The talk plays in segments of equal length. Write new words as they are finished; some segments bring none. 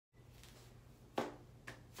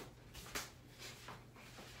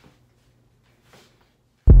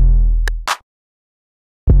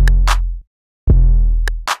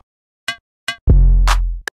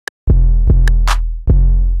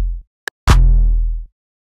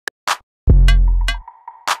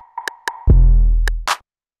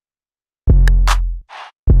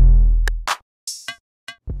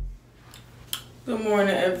Good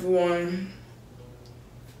morning, everyone.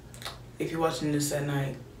 If you're watching this at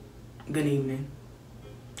night, good evening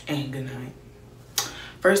and good night.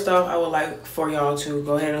 First off, I would like for y'all to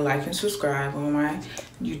go ahead and like and subscribe on my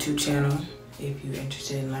YouTube channel if you're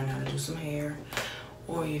interested in learning how to do some hair,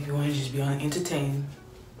 or if you want to just be on entertainment.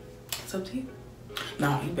 It's up to you.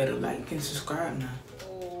 No, you better like and subscribe now.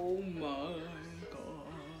 Oh my God.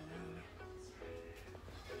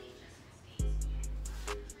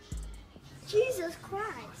 Jesus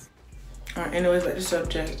Christ. Alright, anyways, like the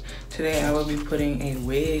subject, today I will be putting a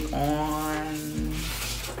wig on.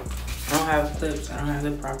 I don't have clips, I don't have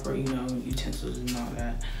the proper, utensils and all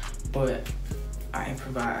that, but I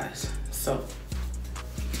improvise. So,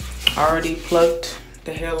 I already plucked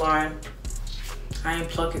the hairline. I ain't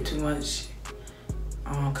pluck it too much,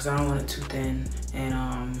 cause I don't want it too thin. And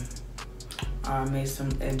I made some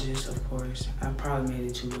edges, of course. I probably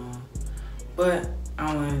made it too long, but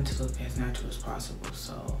I want it to look as natural as possible,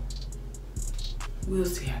 so we'll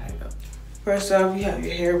see how that goes. First off, you have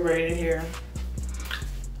your hair braided here.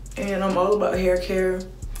 And I'm all about hair care,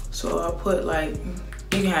 so I'll put you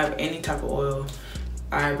can have any type of oil.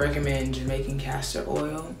 I recommend Jamaican castor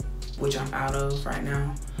oil, which I'm out of right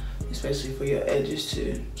now, especially for your edges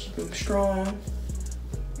to keep them strong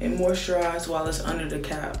and moisturized while it's under the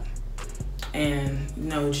cap. And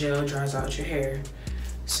gel dries out your hair.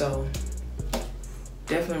 So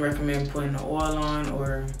definitely recommend putting the oil on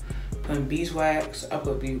or putting beeswax. I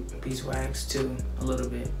put beeswax too, a little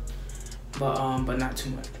bit, but not too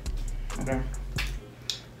much. Okay.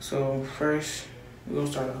 So first, we're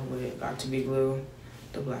gonna start off with Got to Be Glue,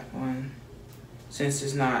 the black one, since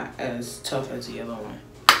it's not as tough as the yellow one.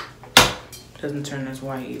 Doesn't turn as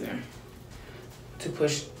white either. To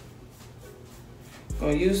push, I'm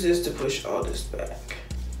gonna use this to push all this back.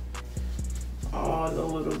 All the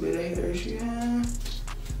little bit of hairs you have.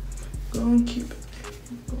 Gonna keep it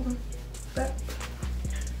going back.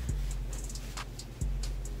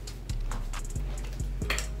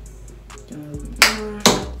 A little bit more.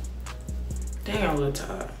 Dang, I'm a little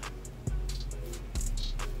tired.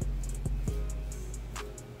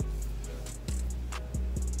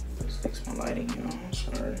 Let's fix my lighting, y'all.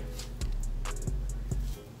 Sorry.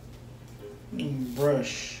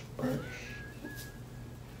 Brush.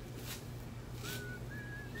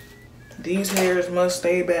 These hairs must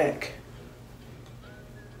stay back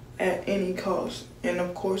at any cost. And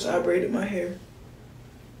of course, I braided my hair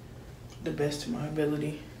the best of my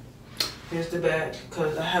ability. Here's the back,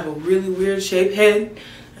 because I have a really weird shaped head.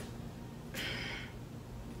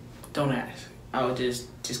 Don't ask. I was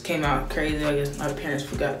just came out crazy. I guess my parents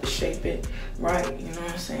forgot to shape it right, you know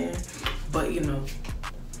what I'm saying? But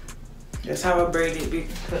that's how I braid it,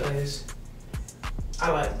 because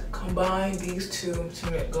I like to combine these two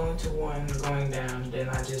to go into one going down. Then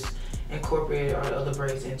I just incorporated all the other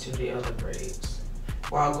braids into the other braids.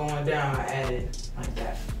 While going down, I added like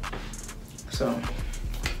that. So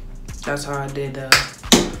that's how I did the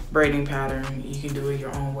braiding pattern. You can do it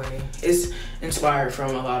your own way. It's inspired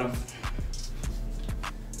from a lot of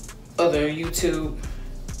other YouTube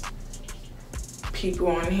people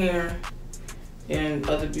on here and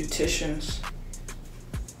other beauticians.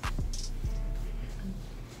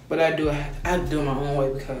 But I do it my own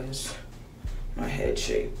way because my head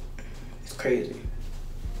shape is crazy.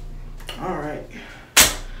 All right,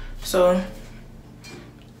 so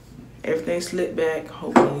everything slipped back.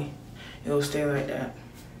 Hopefully it'll stay like that.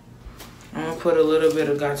 I'm gonna put a little bit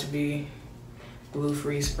of Got to Be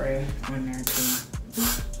glue-free spray on there too.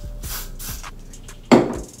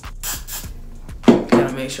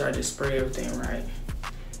 Gotta make sure I just spray everything right.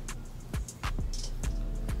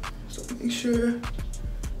 So make sure.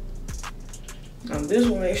 Now this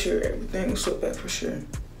will make sure everything will slip back for sure.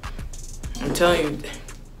 I'm telling you,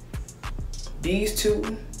 these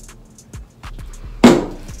two,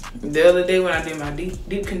 the other day when I did my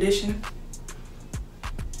deep condition,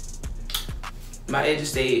 my edges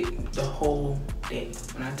stayed the whole day.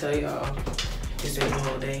 When I tell y'all, it stayed the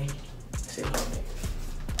whole day. It stayed the whole day.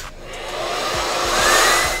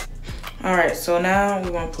 All right, so now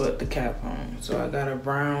we're gonna put the cap on. So I got a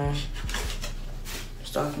brown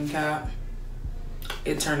stocking cap.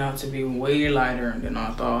 It turned out to be way lighter than I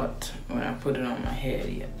thought when I put it on my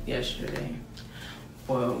head yesterday.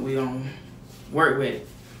 But we gonna work with it.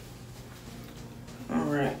 All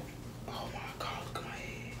right. Oh my God, look at my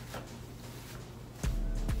head.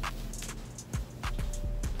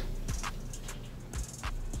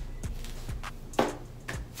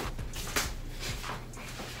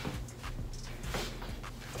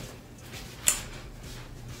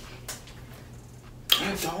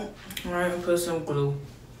 I don't. All right, put some glue.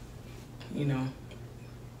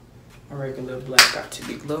 a regular black got to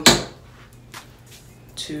be glue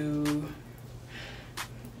to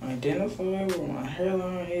identify where my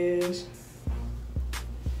hairline is.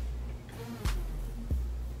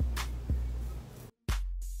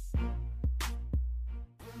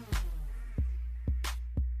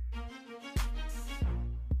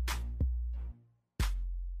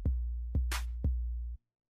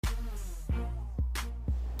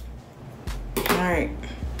 Alright.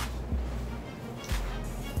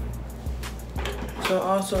 So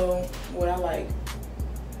also what I like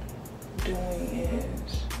doing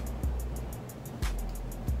is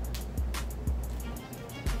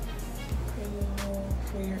create a little hole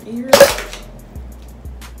for your ears.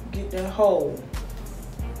 Get that hole.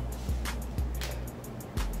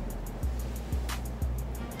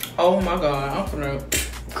 Oh my god, I'm gonna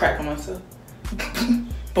crack on myself.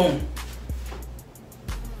 Boom.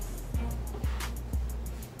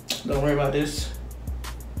 Don't worry about this.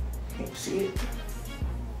 Can't you see it?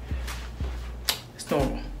 It's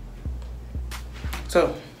normal.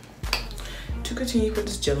 So, to continue, put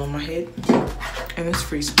this gel on my head and this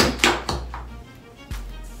free spray.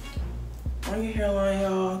 On your hairline,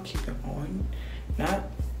 y'all, keep it on. Not,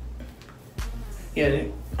 yeah,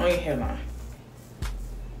 on your hairline.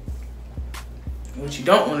 What you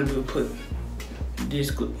don't want to do is put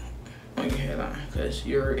this glue on your hairline because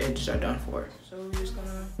your edges are done for. So we're just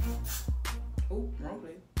gonna, oh, wrong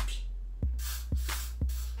place.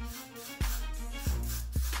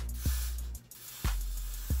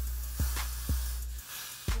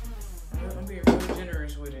 I'm being really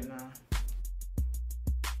generous with it now.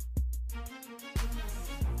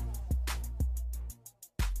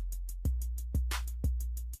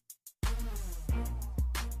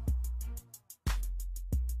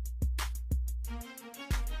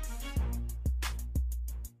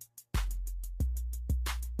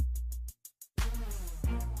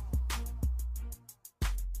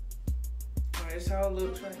 This is how it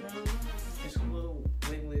looks right now. It's a little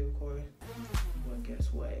wiggly, of course, but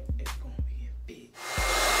guess what? It's gonna be a bit.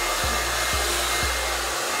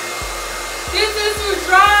 This is to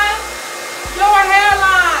dry your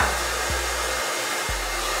hairline.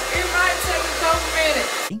 It might take a couple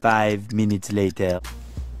minutes. 5 minutes later.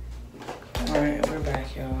 Alright, we're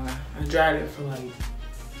back, y'all. I dried it for like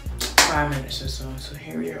 5 minutes or so. So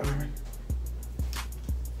here we are.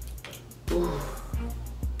 Ooh.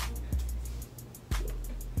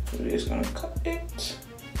 We're just gonna cut it.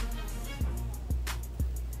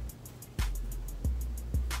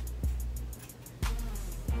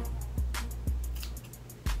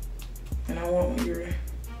 And I want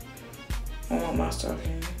my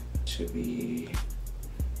stocking to be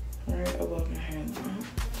right above my hairline.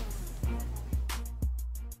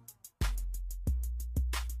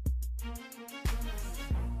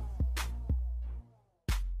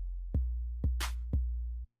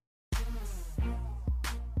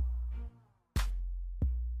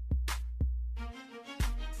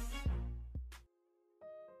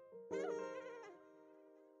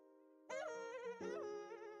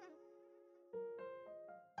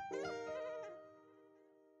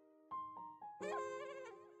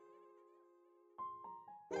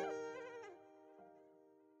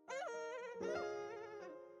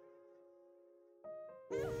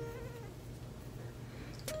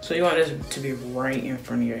 So you want this to be right in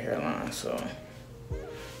front of your hairline, so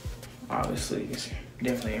obviously it's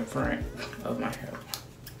definitely in front of my hairline.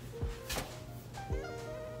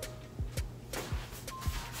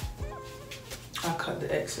 I'll cut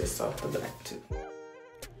the excess off the back too.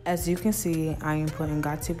 As you can see, I am putting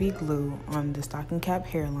Got To Be glue on the stocking cap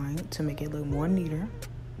hairline to make it look more neater.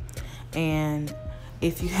 And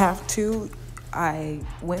if you have to, I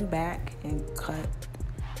went back and cut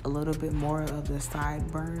a little bit more of the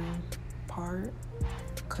sideburn part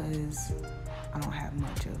because I don't have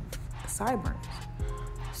much of sideburns.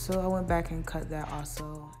 So I went back and cut that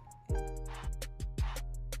also.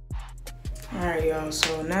 Alright, y'all,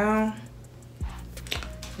 so now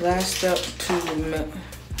last step to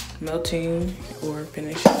melting or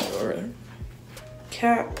finishing your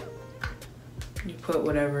cap. You put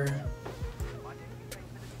whatever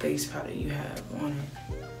face powder you have on it.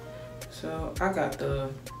 So I got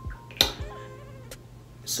the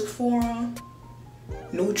Sephora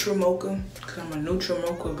Neutral Mocha because I'm a Neutral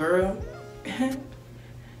Mocha girl. And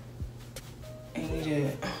you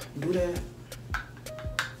just do that.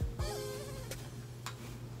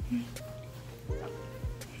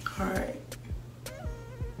 Alright.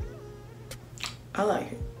 I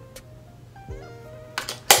like it.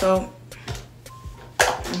 So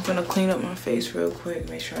I'm gonna clean up my face real quick,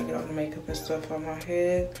 make sure I get all the makeup and stuff on my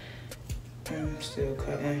head. I'm still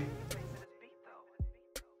cutting.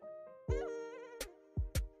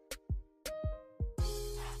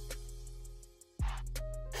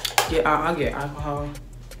 Yeah, I'll get alcohol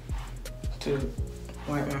to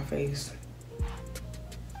wipe my face.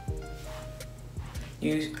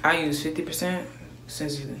 I use 50%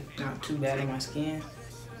 since it's not too bad on my skin.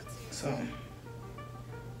 So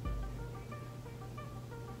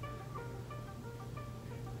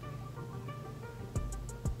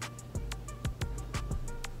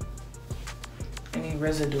any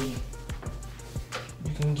residue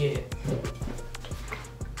you can get.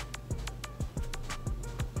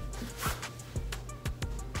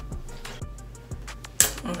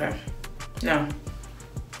 Okay, now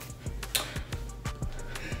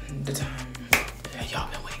the time that y'all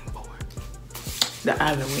been waiting for, that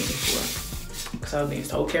I've been waiting for, because I've been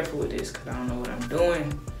so careful with this because I don't know what I'm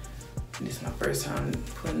doing. This is my first time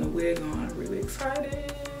putting the wig on. I'm really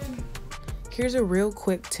excited. Here's a real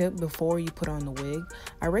quick tip before you put on the wig.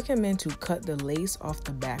 I recommend to cut the lace off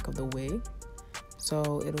the back of the wig,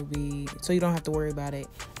 so you don't have to worry about it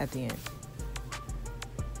at the end.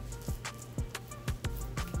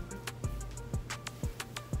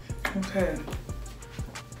 Okay,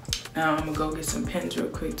 now I'm gonna go get some pins real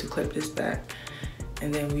quick to clip this back,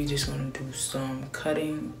 and then we just gonna do some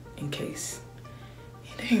cutting in case.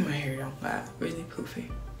 Dang, my hair don't got really poofy.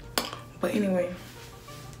 But anyway,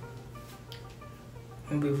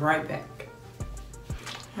 I'm gonna be right back.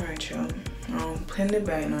 All right, y'all. I pinned it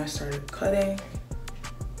back and I started cutting.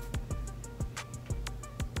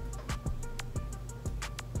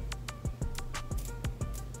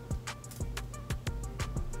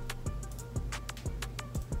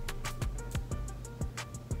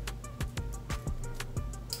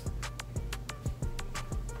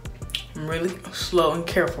 I'm really slow and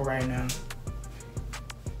careful right now.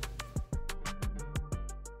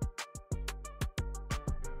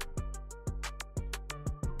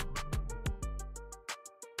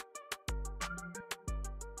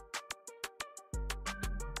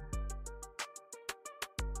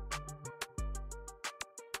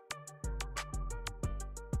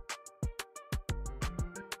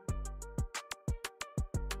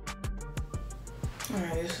 All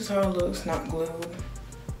right, this is how it looks, not glued.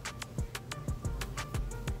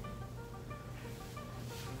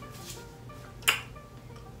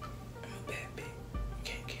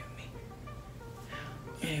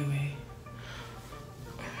 Anyway,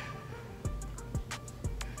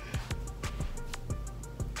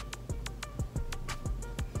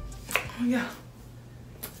 oh yeah.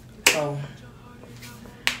 So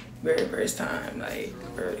very first time, like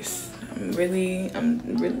first. I'm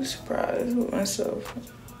really surprised with myself.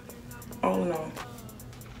 All in all.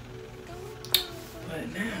 But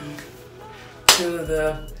now to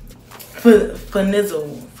the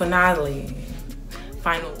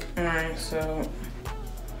final. All right, so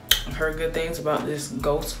I've heard good things about this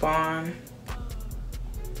Ghost Bond.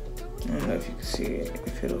 I don't know if you can see it,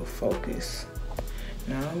 if it'll focus.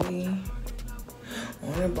 Not me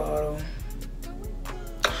on the bottle.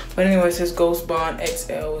 But anyway, it says Ghost Bond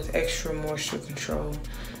XL with extra moisture control.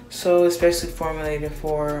 So especially formulated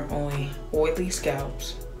for only oily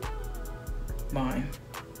scalps. Mine.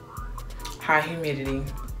 High humidity.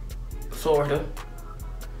 Florida.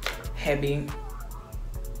 Heavy.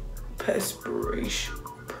 Perspiration.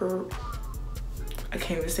 I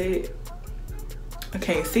can't even say it. I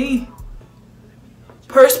can't see.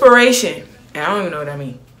 Perspiration. And I don't even know what that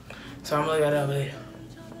means. So I'm gonna look that up later.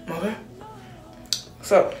 Okay?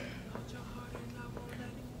 So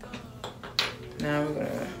now we're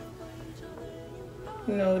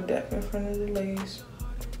gonna, dap in front of the lace.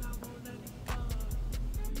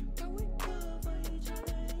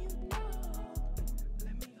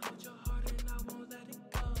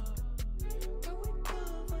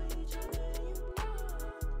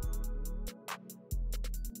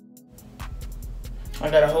 I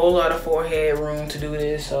got a whole lot of forehead room to do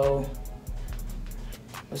this, so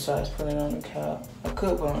besides putting on the cap, I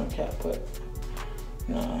could put on the cap, but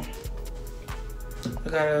no. I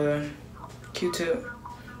got a Q-tip.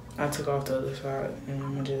 I took off the other side and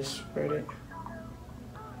I'm gonna just spread it.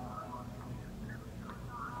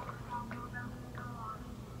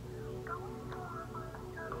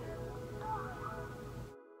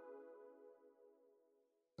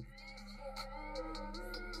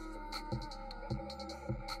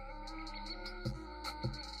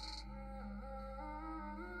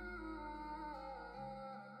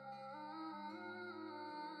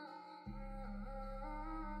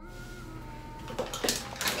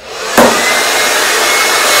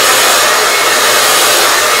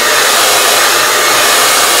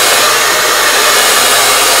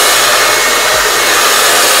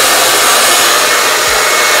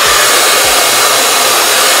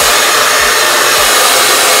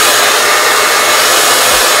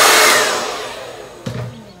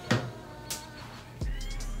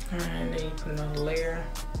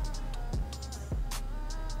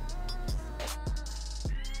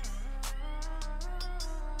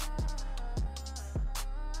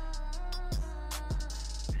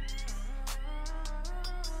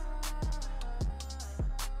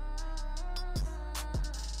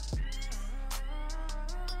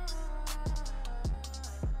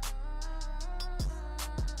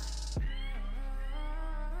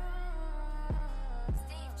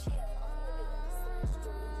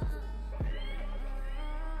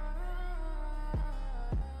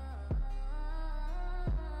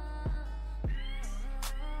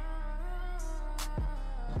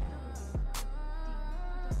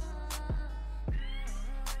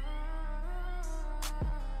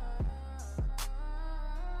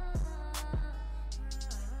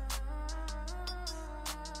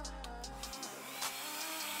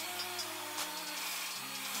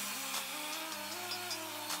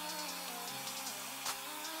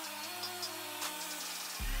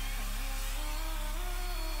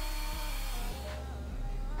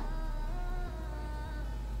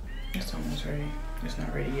 almost ready. It's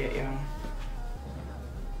not ready yet, y'all.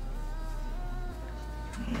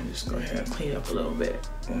 I'm gonna just go ahead and clean up a little bit.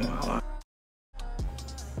 Y'all,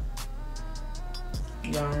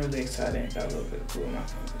 I'm really excited. Got a little bit of glue in my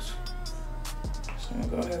fingers. So I'm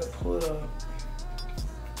gonna go ahead and pull it up.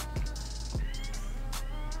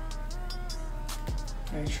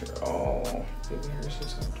 Make sure all the layers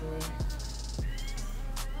is out the way.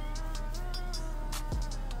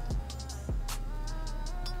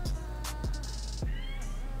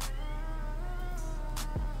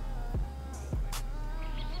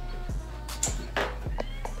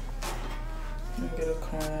 Get a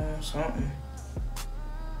comb, something.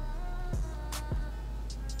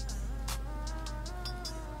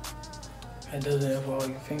 That doesn't involve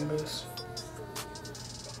your fingers.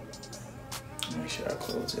 Make sure I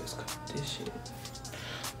close this shit.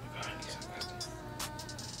 Oh my God, I need some custom.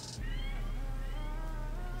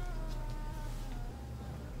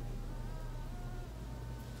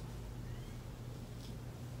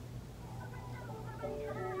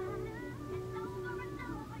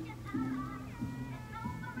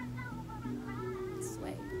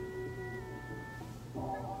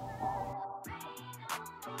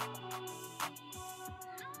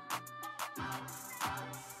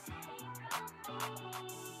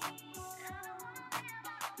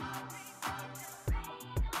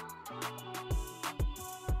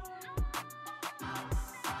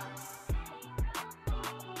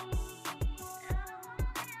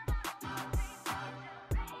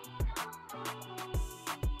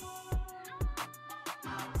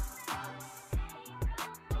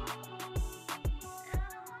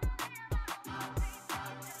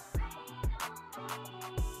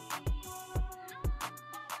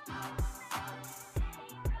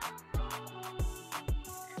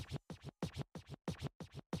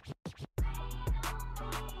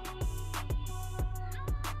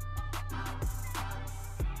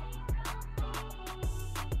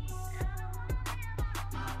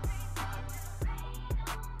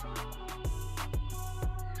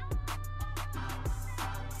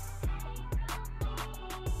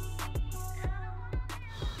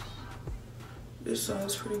 This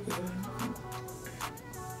sounds pretty good.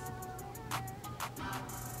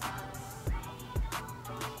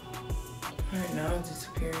 Alright, now it's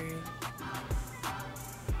disappearing.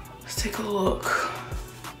 Let's take a look.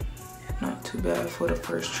 Not too bad for the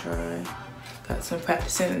first try. Got some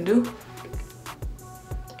practicing to do.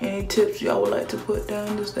 Any tips y'all would like to put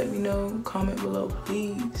down, just let me know. Comment below,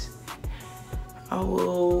 please. I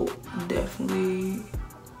will definitely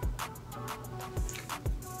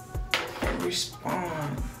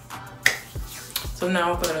respond. So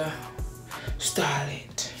now I'm gonna start it.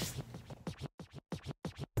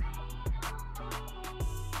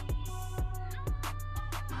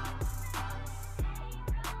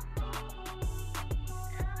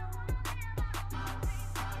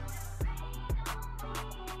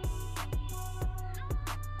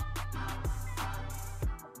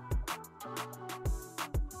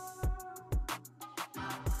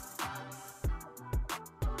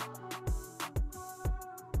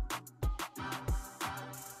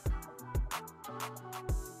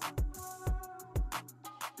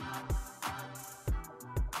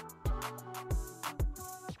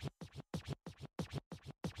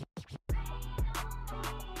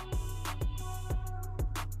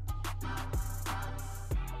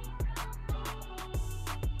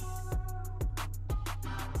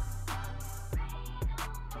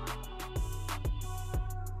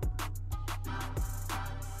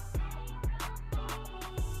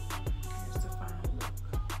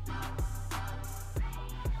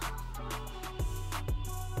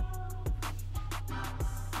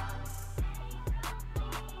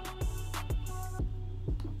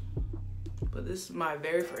 But this is my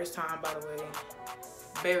very first time, by the way.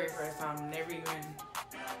 Very first time. Never even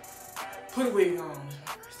put a wig on. This is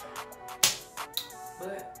my first time.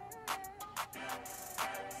 But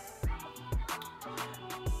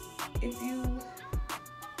if you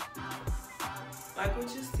like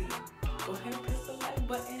what you see, go ahead and press the like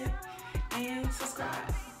button and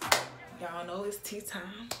subscribe. Y'all know it's tea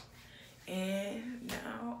time. And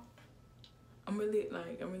now I'm really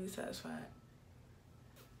satisfied.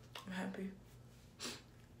 I'm happy.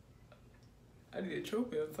 I need a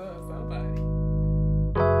trophy or something, somebody.